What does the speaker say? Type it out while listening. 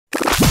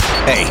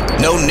Hey,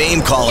 no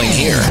name calling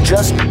here.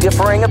 Just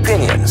differing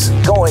opinions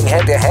going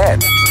head to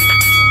head.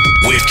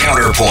 With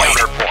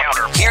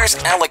Counterpoint. Here's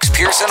Alex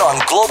Pearson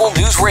on Global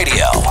News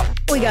Radio.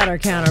 We got our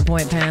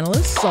Counterpoint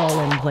panelists all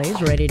in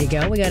place, ready to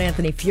go. We got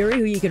Anthony Furey,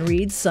 who you can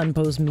read, Sun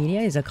Post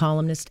Media. He's a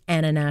columnist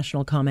and a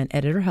national comment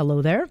editor.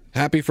 Hello there.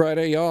 Happy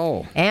Friday,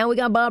 y'all. And we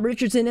got Bob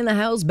Richardson in the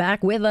house,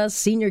 back with us,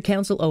 senior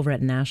counsel over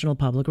at National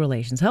Public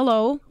Relations.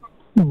 Hello.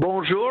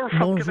 Bonjour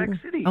from Quebec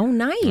City. Oh,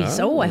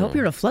 nice. Oh, I hope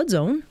you're in a flood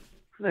zone.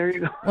 There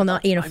you go. Well,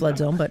 not in a flood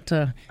zone, but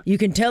you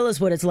can tell us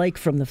what it's like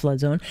from the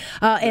flood zone.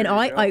 And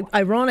I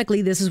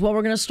ironically, this is what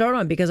we're going to start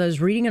on, because I was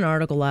reading an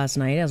article last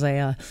night, as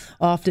I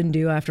often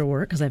do after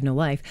work because I have no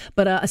life,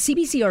 but a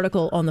CBC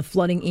article on the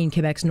flooding in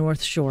Quebec's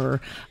North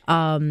Shore.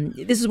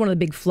 This is one of the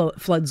big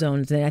flood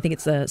zones. I think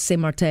it's the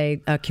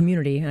Saint-Martin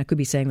community, and I could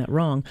be saying that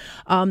wrong.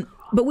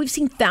 But we've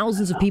seen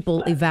thousands of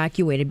people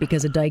evacuated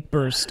because a dike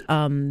burst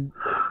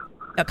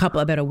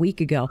about a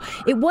week ago.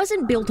 It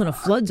wasn't built on a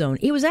flood zone.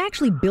 It was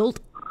actually built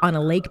on a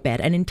lake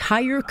bed, an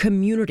entire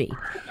community.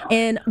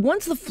 And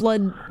once the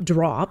flood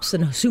drops,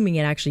 and assuming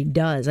it actually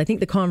does, I think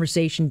the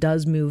conversation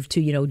does move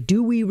to,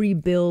 do we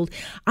rebuild?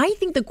 I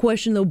think the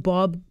question, though,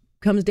 Bob,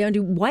 comes down to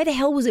why the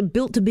hell was it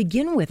built to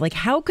begin with? Like,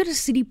 how could a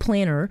city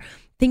planner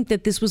think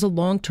that this was a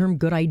long-term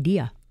good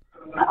idea?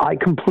 I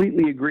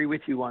completely agree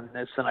with you on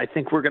this, and I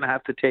think we're going to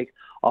have to take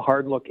a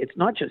hard look. It's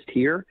not just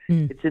here.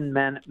 It's in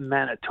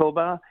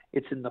Manitoba.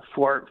 It's in the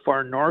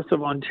far north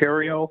of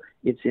Ontario.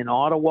 It's in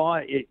Ottawa.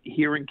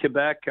 Here in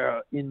Quebec,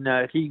 in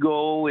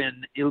Rigaud,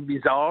 in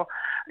Île-Bizarre.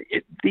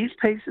 These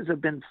places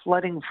have been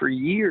flooding for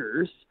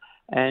years.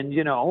 And,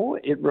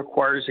 it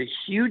requires a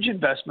huge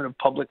investment of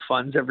public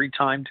funds every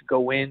time to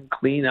go in,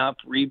 clean up,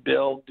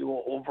 rebuild, do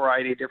a whole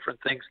variety of different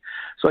things.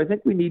 So I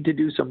think we need to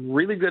do some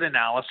really good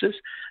analysis.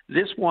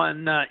 This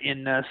one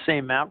in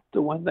Saint-Martin,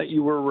 the one that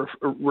you were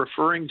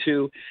referring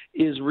to,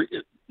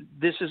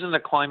 this isn't a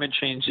climate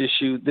change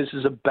issue. This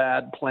is a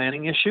bad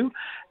planning issue,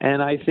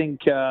 and I think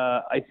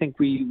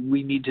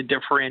we need to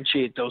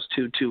differentiate those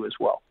two as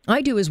well.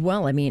 I do as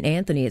well. I mean,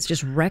 Anthony, it's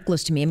just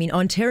reckless to me. I mean,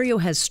 Ontario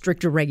has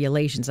stricter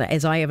regulations.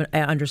 As I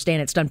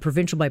understand, it's done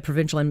provincial by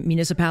provincial, and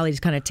municipalities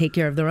kind of take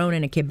care of their own.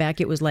 And in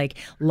Quebec, it was like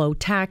low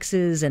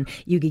taxes, and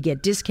you could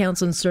get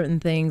discounts on certain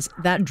things.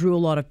 That drew a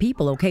lot of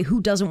people. Okay,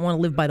 who doesn't want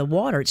to live by the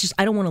water? It's just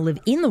I don't want to live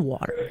in the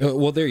water.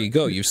 Well, there you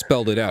go. You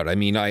spelled it out. I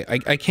mean,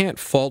 I can't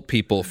fault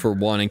people for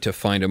wanting to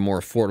find a more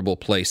affordable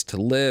place to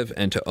live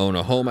and to own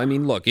a home. I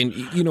mean, look, and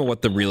you know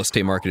what the real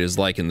estate market is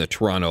like in the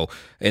Toronto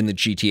and the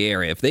GTA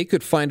area. If they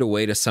could find a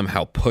way to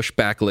somehow push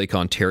back Lake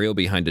Ontario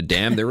behind a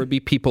dam, there would be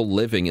people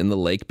living in the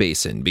lake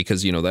basin,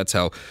 because, that's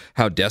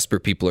how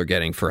desperate people are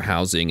getting for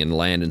housing and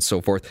land and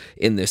so forth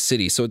in this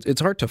city. So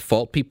it's hard to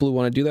fault people who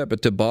want to do that.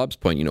 But to Bob's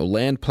point,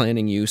 land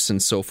planning use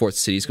and so forth,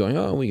 cities going,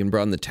 oh, we can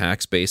broaden the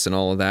tax base and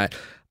all of that.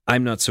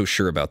 I'm not so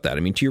sure about that. I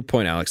mean, to your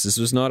point, Alex, this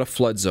was not a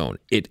flood zone.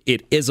 It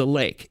is a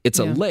lake. It's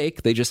a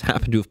lake. They just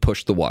happen to have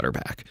pushed the water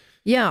back.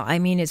 Yeah, I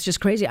mean, it's just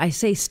crazy. I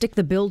say stick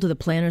the bill to the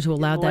planners who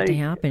allowed that to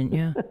happen.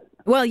 Yeah.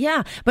 Well,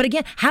 yeah. But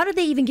again, how did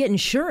they even get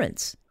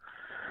insurance?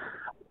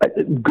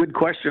 Good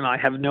question. I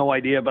have no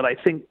idea, but I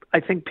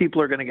think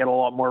people are going to get a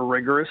lot more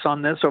rigorous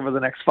on this over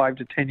the next 5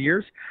 to 10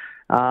 years.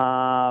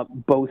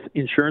 Both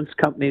insurance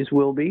companies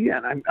will be,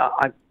 and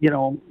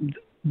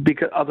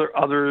because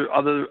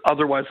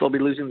otherwise they'll be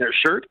losing their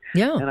shirt.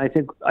 Yeah. And I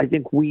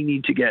think we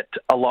need to get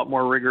a lot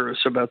more rigorous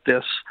about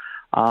this,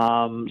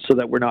 so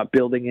that we're not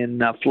building in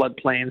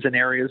floodplains and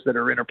areas that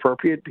are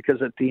inappropriate,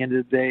 because at the end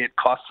of the day, it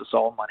costs us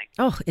all money.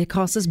 Oh, it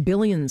costs us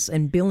billions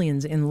and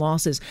billions in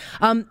losses.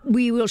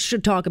 We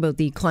should talk about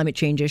the climate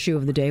change issue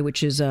of the day,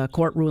 which is a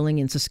court ruling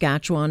in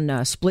Saskatchewan,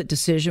 a split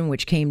decision,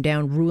 which came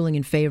down ruling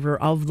in favor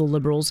of the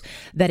Liberals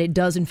that it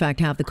does, in fact,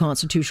 have the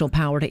constitutional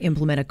power to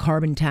implement a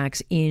carbon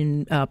tax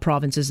in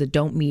provinces that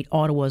don't meet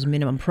Ottawa's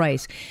minimum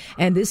price.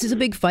 And this is a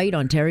big fight.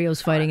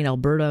 Ontario's fighting in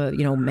Alberta,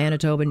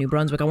 Manitoba, New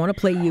Brunswick. I want to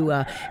play you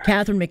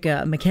Catherine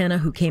McKenna,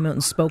 who came out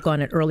and spoke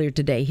on it earlier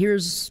today.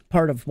 Here's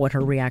part of what her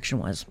reaction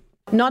was.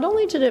 Not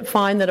only did it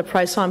find that a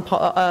price on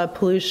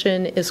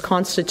pollution is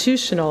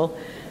constitutional,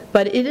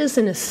 but it is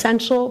an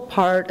essential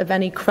part of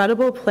any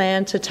credible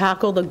plan to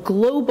tackle the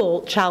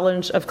global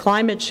challenge of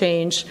climate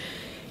change.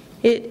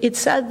 It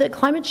said that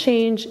climate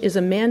change is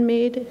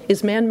man-made,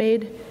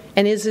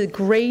 and is a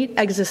great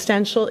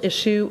existential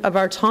issue of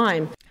our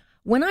time.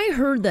 When I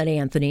heard that,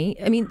 Anthony,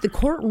 I mean, the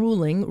court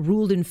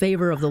ruled in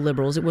favor of the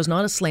Liberals. It was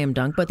not a slam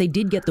dunk, but they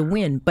did get the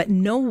win. But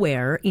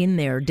nowhere in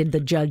there did the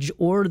judge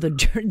or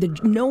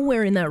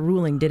nowhere in that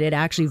ruling did it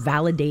actually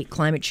validate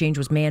climate change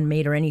was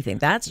man-made or anything.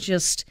 That's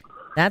just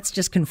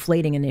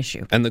conflating an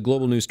issue. And the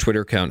Global News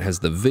Twitter account has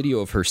the video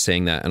of her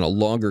saying that and a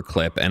longer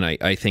clip, and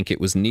I think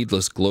it was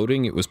needless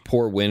gloating. It was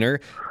poor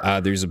winner.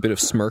 There's a bit of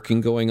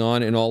smirking going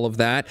on in all of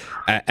that.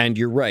 And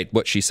you're right.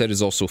 What she said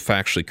is also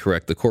factually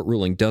correct. The court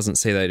ruling doesn't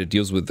say that. It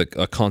deals with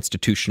a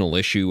constitutional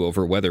issue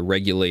over whether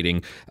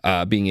regulating,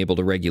 being able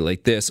to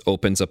regulate this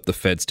opens up the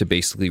feds to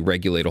basically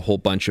regulate a whole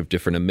bunch of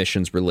different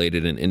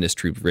emissions-related and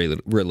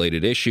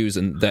industry-related issues,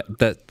 and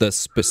that the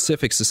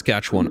specific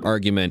Saskatchewan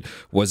argument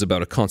was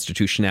about a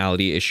constitutionality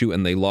equality issue,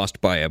 and they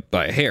lost by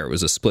a hair. It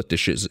was a split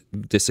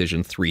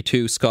decision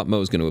 3-2. Scott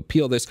Moe is going to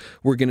appeal this.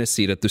 We're going to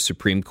see it at the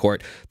Supreme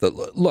Court.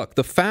 Look,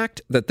 the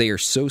fact that they are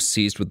so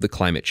seized with the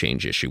climate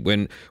change issue,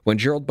 when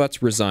Gerald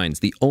Butts resigns,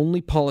 the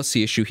only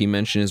policy issue he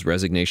mentioned in his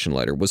resignation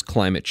letter was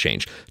climate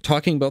change.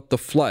 Talking about the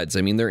floods,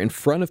 I mean, they're in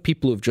front of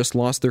people who've just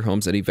lost their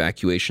homes at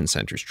evacuation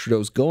centers.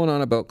 Trudeau's going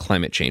on about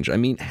climate change. I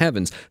mean,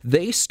 heavens,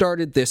 they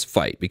started this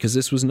fight because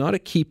this was not a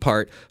key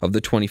part of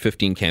the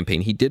 2015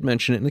 campaign. He did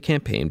mention it in the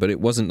campaign, but it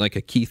wasn't like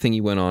a key thing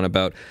he went on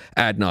about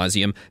ad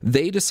nauseum.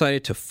 They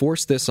decided to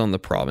force this on the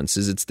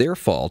provinces. It's their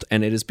fault,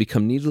 and it has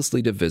become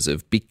needlessly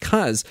divisive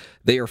because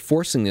they are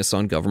forcing this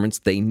on governments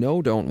they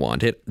know don't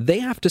want it. They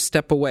have to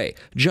step away.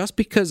 Just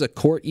because a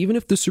court, even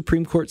if the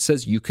Supreme Court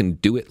says you can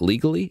do it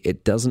legally,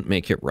 it doesn't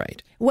make it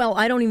right. Well,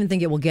 I don't even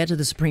think it will get to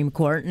the Supreme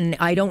Court, and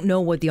I don't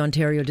know what the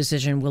Ontario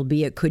decision will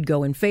be. It could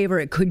go in favor.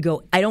 It could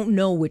go... I don't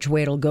know which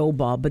way it'll go,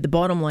 Bob, but the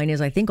bottom line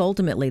is I think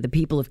ultimately the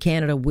people of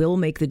Canada will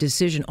make the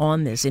decision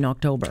on this in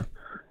October.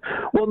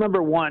 Well,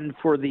 number one,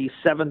 for the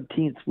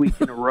 17th week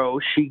in a row,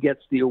 she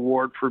gets the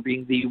award for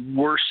being the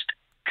worst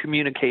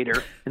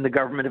communicator in the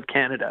government of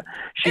Canada.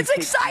 It's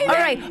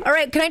exciting. All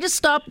right. Can I just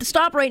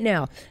stop right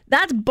now?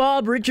 That's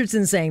Bob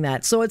Richardson saying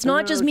that. So it's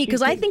not just me,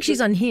 because I think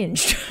she's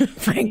unhinged,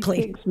 frankly.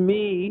 She thinks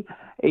me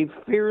a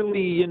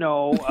fairly,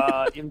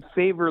 in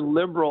favor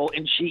liberal,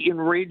 and she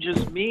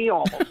enrages me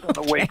almost on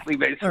a weekly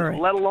basis, right.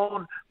 Let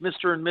alone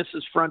Mr. and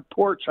Mrs. Front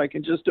Porch. I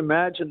can just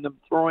imagine them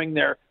throwing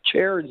their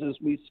chairs as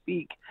we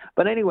speak.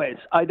 But anyways,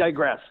 I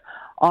digress.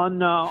 On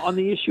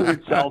the issue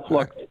itself,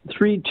 look,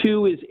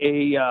 3-2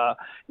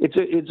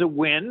 is a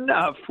win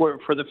for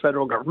the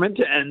federal government,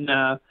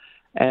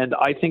 and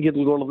I think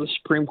it'll go to the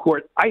Supreme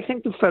Court. I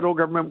think the federal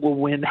government will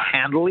win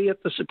handily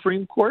at the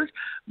Supreme Court,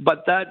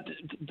 but that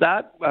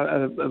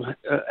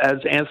as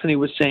Anthony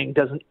was saying,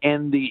 doesn't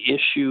end the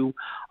issue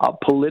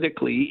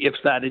politically if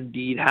that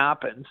indeed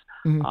happens.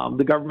 Mm-hmm.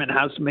 The government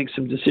has to make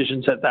some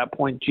decisions at that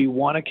point. Do you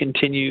want to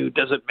continue?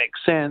 Does it make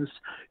sense?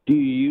 Do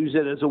you use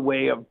it as a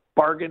way of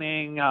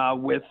bargaining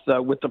with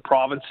the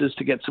provinces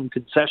to get some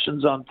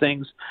concessions on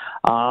things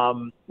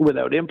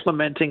without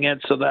implementing it,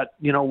 so that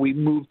we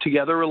move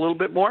together a little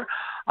bit more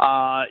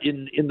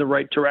in the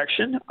right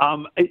direction?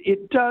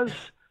 It does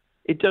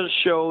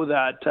show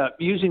that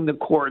using the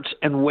courts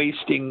and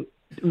wasting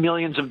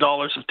millions of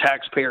dollars of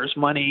taxpayers'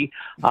 money,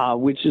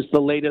 which is the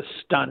latest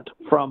stunt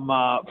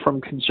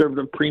from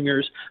conservative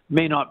premiers,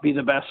 may not be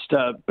the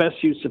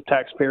best use of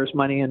taxpayers'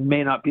 money and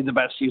may not be the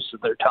best use of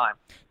their time.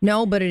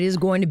 No, but it is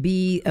going to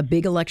be a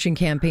big election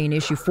campaign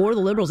issue for the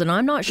Liberals, and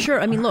I'm not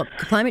sure. I mean, look,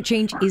 climate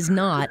change is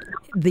not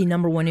the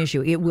number one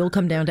issue. It will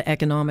come down to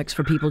economics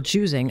for people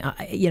choosing,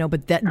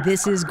 but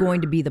this is going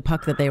to be the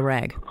puck that they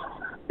rag.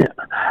 Yeah.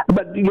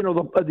 But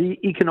the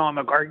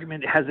economic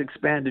argument has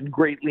expanded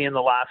greatly in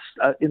the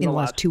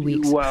last 2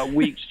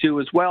 weeks too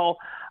as well.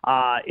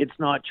 It's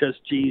not just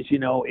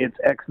it's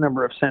X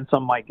number of cents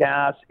on my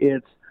gas.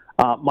 It's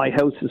my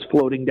house is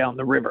floating down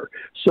the river.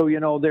 So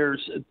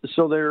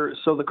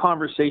the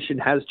conversation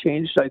has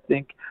changed, I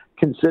think,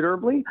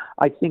 considerably.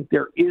 I think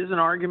there is an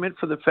argument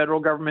for the federal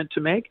government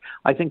to make.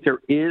 I think there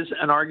is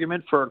an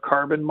argument for a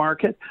carbon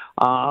market.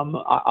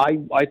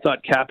 I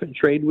thought cap and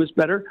trade was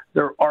better.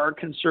 There are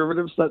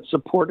conservatives that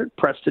support it.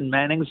 Preston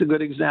Manning's a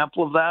good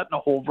example of that, and a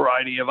whole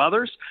variety of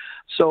others.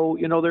 So,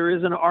 there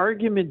is an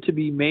argument to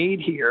be made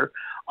here.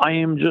 I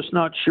am just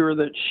not sure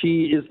that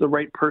she is the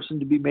right person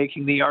to be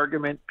making the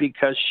argument,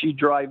 because she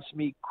drives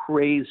me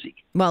crazy.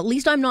 Well, at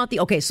least I'm not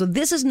so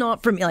this is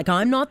not for me. Like,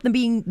 I'm not the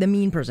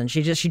mean person.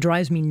 She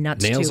drives me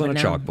nuts. Nails on a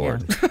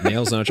chalkboard. Yeah.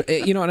 Nails on a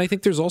chalkboard. And I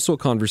think there's also a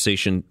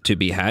conversation to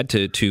be had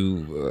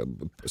to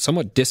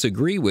somewhat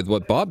disagree with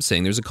what Bob's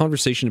saying. There's a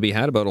conversation to be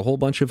had about a whole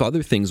bunch of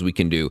other things we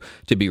can do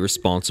to be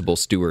responsible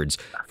stewards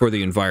for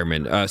the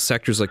environment.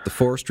 Sectors like the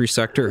forestry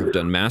sector have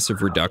done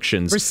massive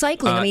reductions.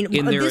 Recycling,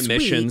 in their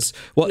emissions.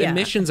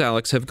 Emissions,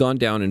 Alex, have gone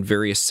down in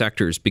various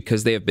sectors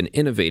because they have been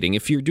innovating.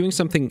 If you're doing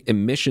something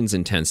emissions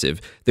intensive,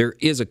 there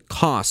is a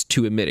cost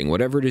to emitting,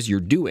 whatever it is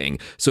you're doing.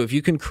 So if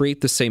you can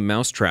create the same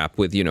mousetrap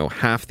with,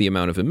 half the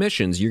amount of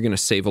emissions, you're going to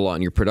save a lot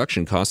in your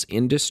production costs.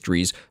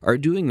 Industries are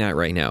doing that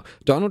right now.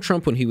 Donald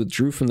Trump, when he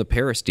withdrew from the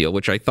Paris deal,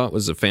 which I thought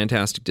was a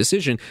fantastic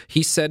decision,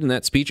 he said in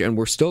that speech, and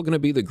we're still going to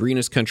be the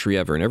greenest country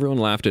ever. And everyone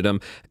laughed at him.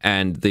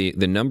 And the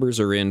numbers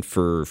are in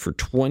for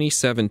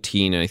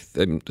 2017, I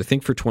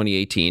think for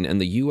 2018, and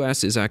the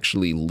U.S. is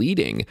actually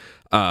leading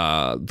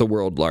the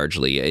world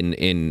largely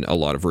in a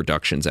lot of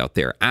reductions out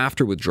there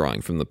after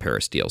withdrawing from the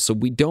Paris deal. So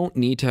we don't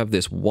need to have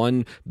this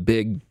one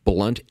big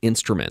blunt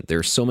instrument.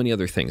 There's so many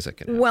other things that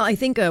can happen. Well, I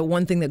think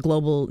one thing that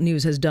Global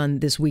News has done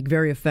this week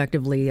very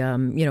effectively,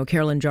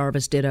 Carolyn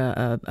Jarvis did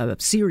an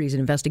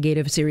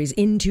investigative series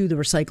into the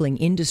recycling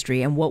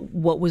industry, and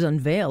what was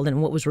unveiled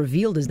and what was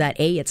revealed is that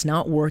it's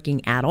not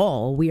working at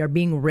all. We are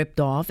being ripped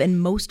off,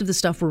 and most of the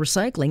stuff we're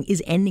recycling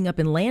is ending up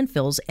in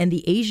landfills, and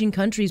the Asian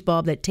countries,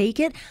 Bob, that take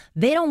it,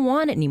 they don't want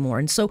on anymore.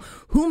 And so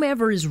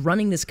whomever is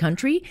running this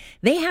country,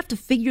 they have to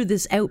figure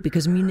this out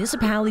because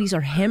municipalities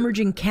are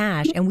hemorrhaging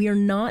cash and we are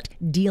not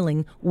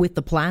dealing with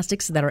the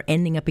plastics that are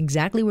ending up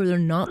exactly where they're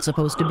not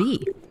supposed to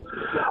be.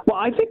 Well,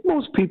 I think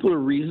most people are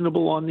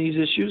reasonable on these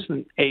issues,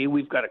 and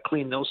we've got to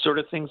clean those sort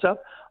of things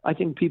up. I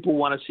think people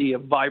want to see a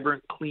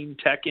vibrant, clean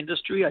tech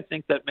industry. I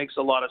think that makes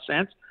a lot of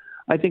sense.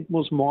 I think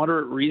most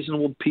moderate,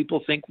 reasonable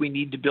people think we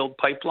need to build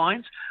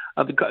pipelines.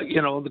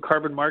 The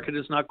carbon market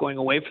is not going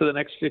away for the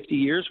next 50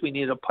 years. We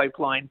need a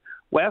pipeline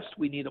west,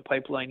 we need a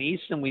pipeline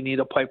east, and we need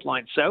a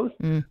pipeline south.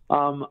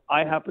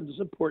 I happen to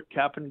support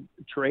cap and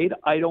trade.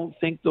 I don't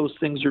think those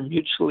things are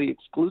mutually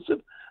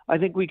exclusive. I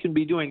think we can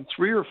be doing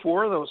 3 or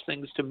 4 of those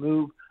things to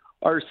move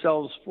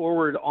ourselves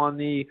forward on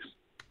the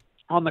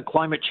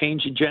climate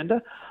change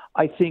agenda.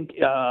 I think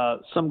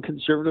some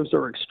conservatives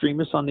are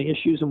extremists on the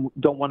issues and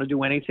don't want to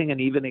do anything and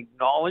even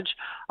acknowledge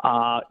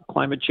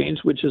climate change,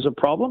 which is a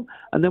problem.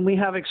 And then we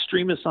have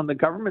extremists on the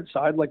government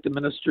side, like the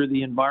Minister of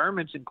the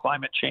Environment and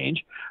Climate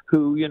Change,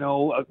 who,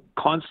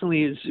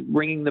 constantly is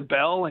ringing the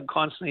bell and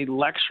constantly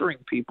lecturing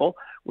people,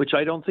 which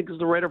I don't think is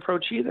the right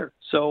approach either.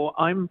 So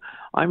I'm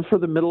for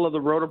the middle of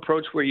the road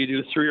approach where you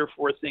do 3 or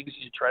 4 things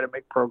and you try to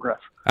make progress.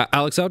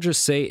 Alex, I'll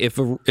just say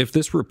if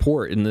this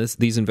report and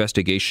these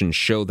investigations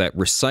show that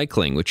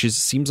recycling, which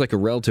seems like a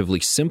relatively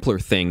simpler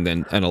thing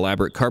than an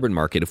elaborate carbon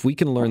market, if we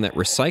can learn that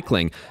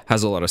recycling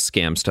has a lot of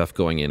scam stuff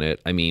going in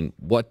it, I mean,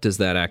 what does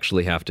that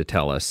actually have to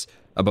tell us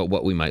about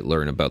what we might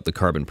learn about the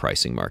carbon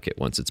pricing market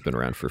once it's been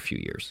around for a few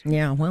years?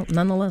 Yeah, well,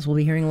 nonetheless, we'll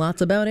be hearing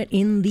lots about it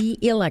in the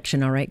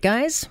election. All right,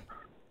 guys?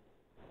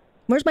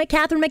 Where's my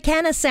Catherine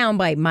McKenna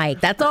soundbite,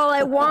 Mike? That's all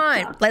I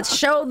want. Let's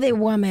show the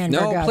woman.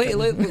 No,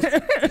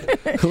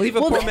 leave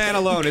a poor man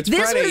alone. It's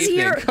Friday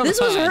evening.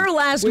 This was her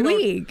last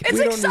week. It's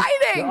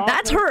exciting.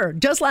 That's her,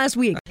 just last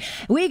week.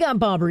 We got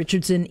Bob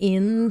Richardson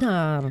in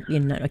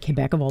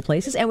Quebec, of all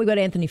places, and we got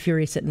Anthony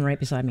Furey sitting right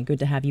beside me. Good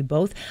to have you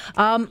both.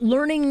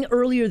 Learning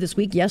earlier this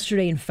week,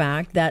 yesterday in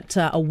fact, that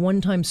a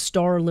one-time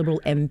star Liberal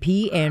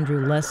MP,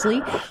 Andrew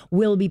Leslie,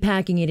 will be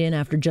packing it in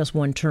after just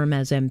one term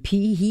as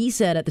MP. He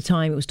said at the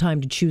time it was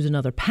time to choose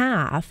another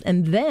path,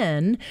 and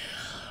then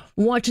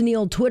watching the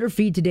old Twitter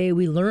feed today,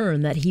 we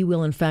learned that he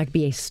will in fact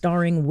be a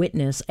starring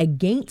witness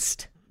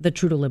against the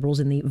Trudeau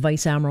Liberals in the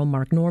Vice Admiral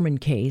Mark Norman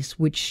case,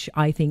 which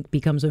I think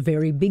becomes a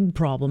very big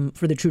problem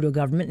for the Trudeau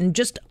government. And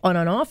just on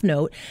an off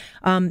note,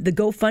 the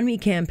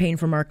GoFundMe campaign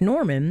for Mark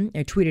Norman,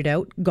 I tweeted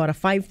out, got a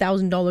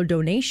 $5,000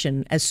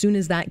 donation as soon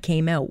as that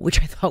came out, which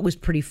I thought was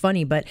pretty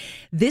funny. But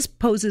this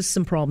poses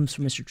some problems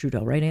for Mr.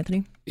 Trudeau, right,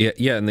 Anthony?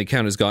 Yeah, and the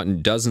account has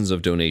gotten dozens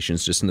of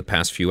donations just in the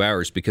past few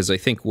hours, because I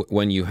think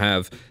when you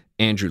have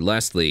Andrew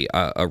Leslie,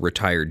 a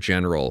retired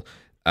general,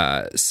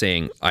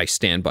 saying, I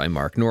stand by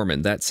Mark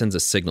Norman, that sends a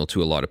signal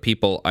to a lot of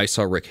people. I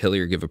saw Rick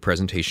Hillier give a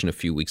presentation a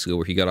few weeks ago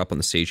where he got up on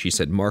the stage. He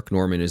said, Mark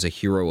Norman is a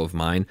hero of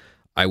mine.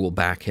 I will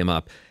back him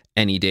up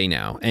any day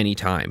now, any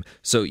time.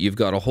 So you've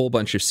got a whole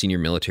bunch of senior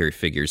military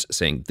figures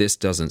saying this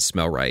doesn't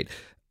smell right.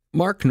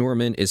 Mark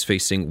Norman is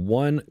facing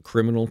one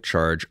criminal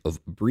charge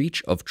of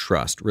breach of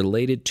trust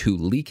related to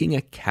leaking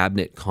a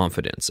cabinet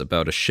confidence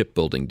about a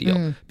shipbuilding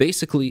deal,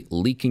 basically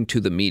leaking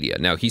to the media.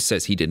 Now, he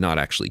says he did not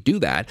actually do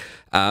that,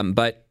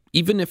 but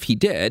even if he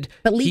did...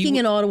 But leaking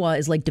in Ottawa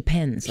is like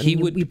depends.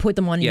 You put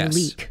them on and you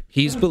leak.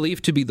 He's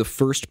believed to be the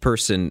first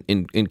person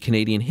in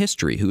Canadian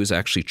history who is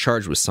actually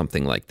charged with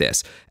something like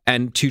this.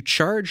 And to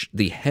charge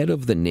the head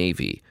of the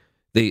Navy,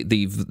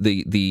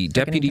 the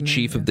deputy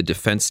chief of the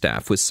defense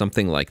staff, with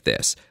something like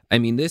this, I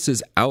mean, this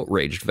has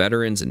outraged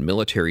veterans and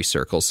military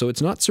circles. So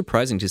it's not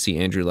surprising to see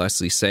Andrew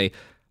Leslie say,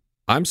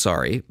 I'm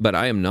sorry, but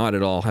I am not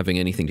at all having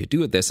anything to do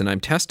with this, and I'm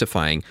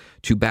testifying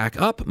to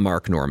back up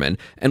Mark Norman.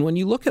 And when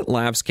you look at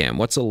LavScam,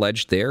 what's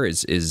alleged there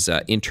is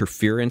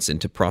interference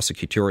into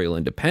prosecutorial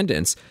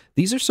independence.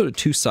 These are sort of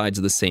two sides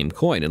of the same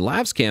coin. In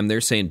LavScam,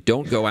 they're saying,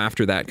 don't go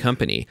after that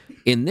company.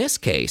 In this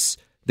case,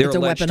 they're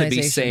alleged to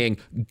be saying,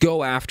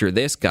 go after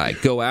this guy,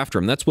 go after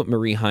him. That's what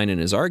Marie Heinen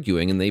is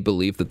arguing, and they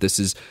believe that this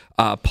is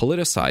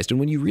politicized. And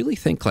when you really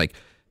think, like,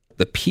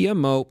 the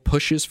PMO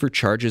pushes for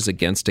charges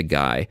against a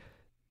guy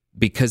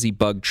because he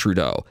bugged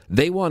Trudeau,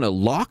 they want to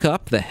lock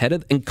up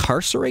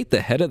incarcerate the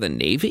head of the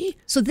Navy?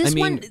 So this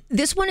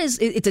one is,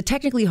 it's a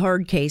technically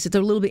hard case. It's a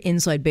little bit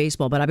inside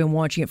baseball, but I've been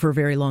watching it for a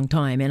very long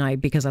time,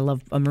 and because I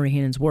love Marie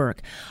Heinen's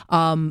work.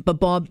 But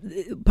Bob,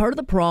 part of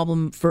the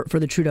problem for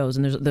the Trudeaus,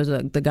 and there's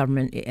the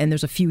government, and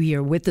there's a few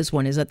here with this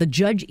one, is that the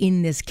judge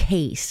in this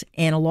case,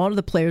 and a lot of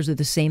the players are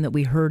the same that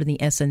we heard in the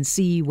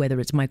SNC, whether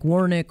it's Mike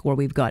Warnick or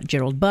we've got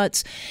Gerald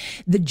Butts,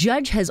 the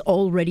judge has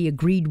already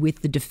agreed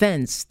with the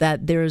defense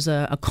that there's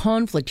a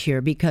conflict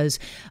here because,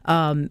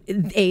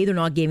 they're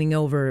not giving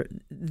over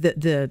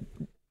the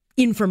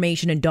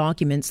information and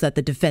documents that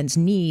the defense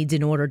needs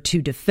in order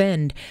to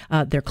defend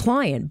their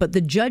client. But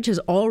the judge has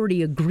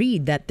already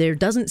agreed that there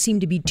doesn't seem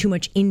to be too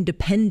much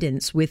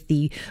independence with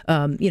the,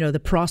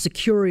 the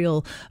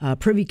prosecutorial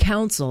Privy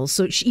Council.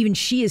 So even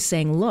she is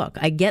saying, look,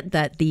 I get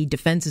that the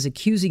defense is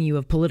accusing you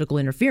of political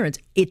interference.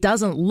 It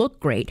doesn't look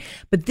great.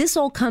 But this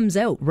all comes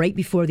out right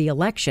before the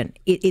election.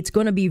 It's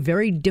going to be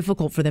very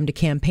difficult for them to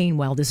campaign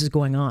while this is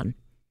going on.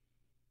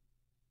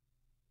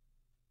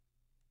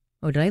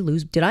 Oh,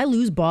 did I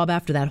lose Bob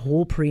after that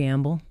whole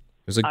preamble?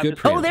 It was a good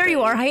preamble. Oh, there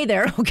you are. Hey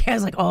there. Okay, I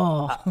was like,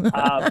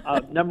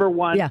 Number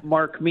one, Yeah.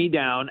 Mark me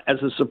down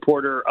as a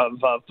supporter of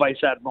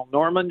Vice Admiral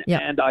Norman, Yeah.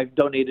 and I've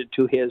donated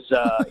to his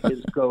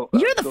go.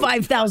 You're the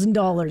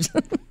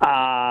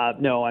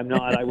 $5,000. No, I'm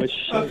not. I wish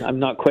I'm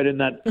not quite in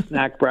that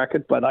snack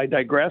bracket, but I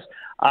digress.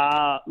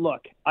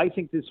 Look, I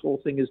think this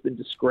whole thing has been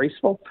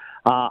disgraceful.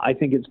 I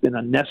think it's been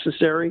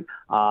unnecessary.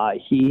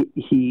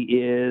 He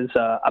is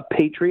a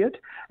patriot,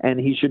 and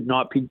he should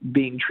not be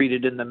being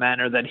treated in the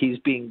manner that he's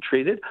being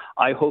treated.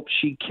 I hope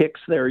she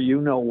kicks their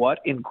you-know-what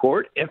in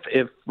court if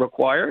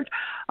required.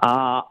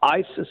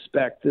 I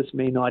suspect this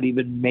may not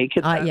even make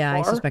it that far.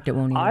 I suspect it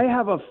won't either. I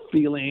have a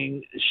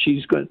feeling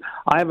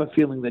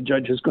the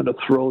judge is going to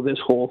throw this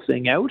whole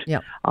thing out.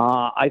 Yep.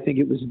 I think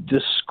it was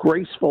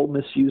disgraceful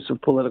misuse of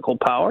political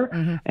power,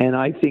 and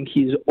I think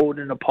he's owed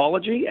an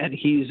apology, and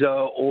he's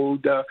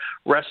owed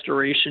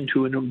restoration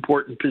to an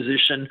important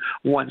position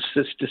once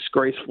this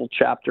disgraceful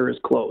chapter is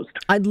closed.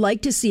 I'd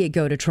like to see it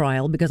go to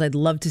trial because I'd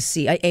love to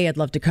see. I'd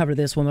love to cover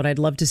this one, but I'd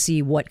love to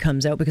see what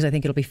comes out because I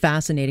think it'll be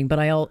fascinating. But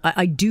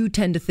I do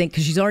tend to think,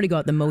 because she's already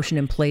got the motion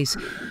in place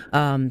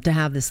to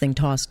have this thing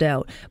tossed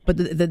out. But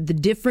the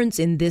difference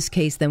in this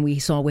case than we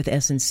saw with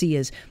SNC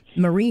is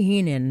Marie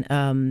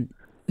Henein.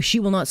 She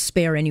will not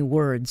spare any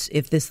words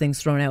if this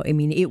thing's thrown out. I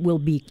mean, it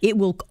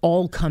will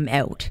all come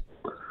out.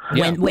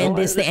 When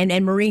this thing,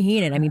 and Marie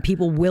Henein, I mean,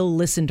 people will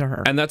listen to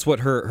her. And that's what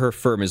her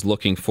firm is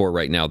looking for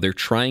right now. They're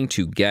trying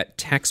to get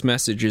text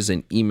messages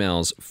and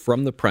emails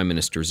from the Prime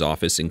Minister's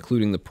office,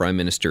 including the Prime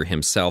Minister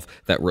himself,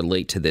 that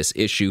relate to this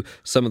issue.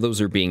 Some of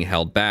those are being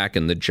held back,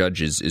 and the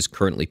judge is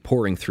currently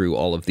pouring through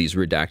all of these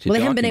redacted documents. Well,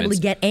 they haven't been able to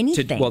get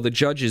anything. The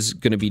judge is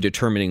going to be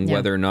determining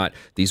whether or not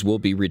these will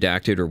be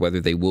redacted or whether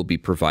they will be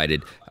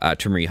provided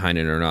to Marie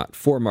Henein or not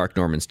for Mark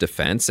Norman's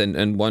defense.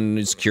 And one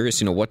is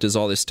curious, what does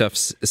all this stuff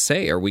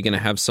say? Are we going to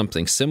have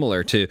something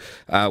similar to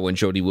when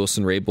Jody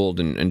Wilson-Raybould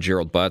and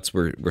Gerald Butts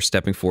were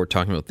stepping forward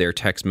talking about their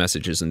text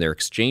messages and their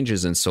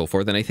exchanges and so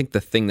forth? And I think the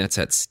thing that's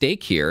at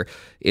stake here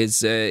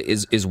is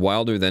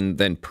wilder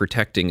than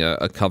protecting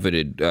a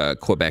coveted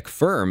Quebec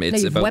firm.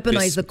 It's They've about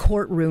weaponized the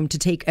courtroom to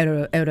take out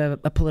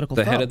a political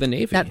foe. The head of the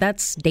Navy.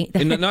 That's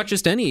and not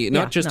just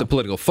a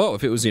political foe.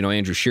 If it was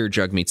Andrew Scheer,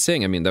 Jagmeet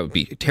Singh, I mean that would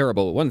be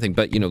terrible. One thing,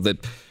 but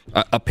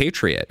a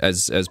patriot,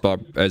 as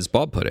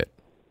Bob put it.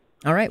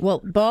 All right. Well,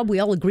 Bob, we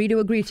all agree to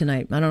agree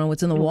tonight. I don't know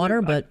what's in the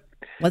water, but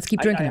let's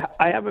keep drinking.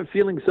 I have a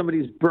feeling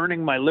somebody's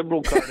burning my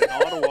Liberal card in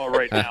Ottawa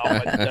right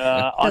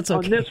now. But,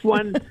 on this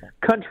one,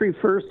 country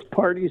first,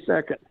 party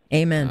second.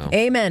 Amen. Wow.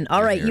 Amen.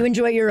 All right. You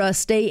enjoy your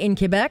stay in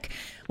Quebec.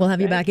 We'll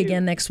have you back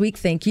again next week.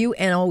 Thank you.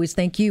 And always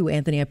thank you,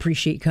 Anthony. I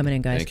appreciate you coming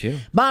in, guys. Thank you.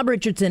 Bob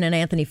Richardson and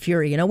Anthony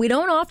Furey. We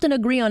don't often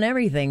agree on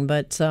everything,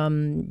 but,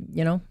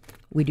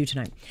 we do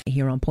tonight.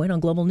 Here on Point on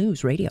Global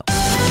News Radio.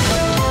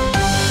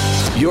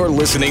 You're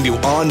listening to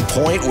On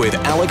Point with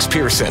Alex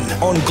Pearson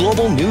on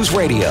Global News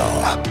Radio.